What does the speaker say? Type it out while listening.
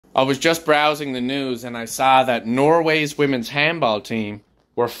I was just browsing the news and I saw that Norway's women's handball team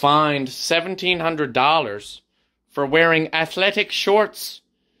were fined $1,700 for wearing athletic shorts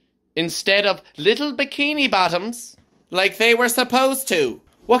instead of little bikini bottoms like they were supposed to.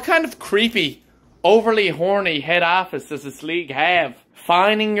 What kind of creepy, overly horny head office does this league have?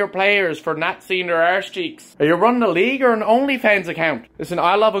 Fining your players for not seeing their arse cheeks. Are you running a league or an OnlyFans account? Listen,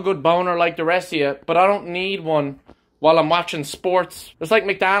 I love a good boner like the rest of you, but I don't need one while I'm watching sports. It's like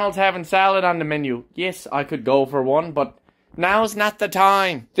McDonald's having salad on the menu. Yes, I could go for one, but now's not the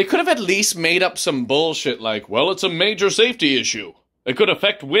time. They could have at least made up some bullshit like, well, it's a major safety issue. It could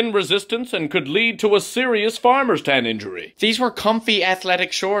affect wind resistance and could lead to a serious farmer's tan injury. These were comfy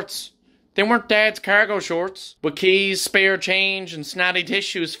athletic shorts. They weren't Dad's cargo shorts, with keys, spare change, and snotty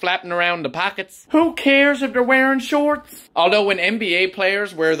tissues flapping around the pockets. Who cares if they're wearing shorts? Although when NBA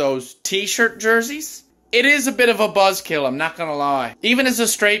players wear those t-shirt jerseys, it is a bit of a buzzkill, I'm not gonna lie. Even as a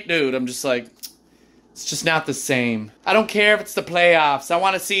straight dude, I'm just like, it's just not the same. I don't care if it's the playoffs, I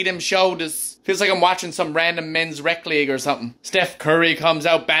want to see them shoulders. Feels like I'm watching some random men's rec league or something. Steph Curry comes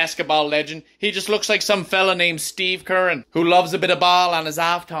out, basketball legend. He just looks like some fella named Steve Curran, who loves a bit of ball on his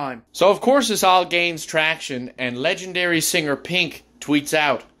off time. So of course this all gains traction, and legendary singer Pink tweets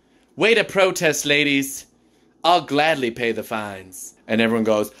out, "Way to protest, ladies. I'll gladly pay the fines." And everyone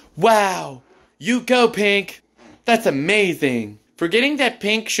goes, "Wow, you go Pink. That's amazing." Forgetting that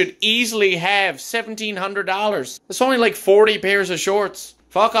Pink should easily have $1,700. That's only like 40 pairs of shorts.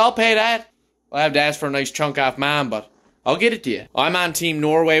 Fuck, I'll pay that. I'll have to ask for a nice chunk off mine, but I'll get it to you. I'm on Team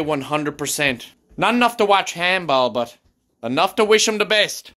Norway 100%. Not enough to watch handball, but enough to wish them the best.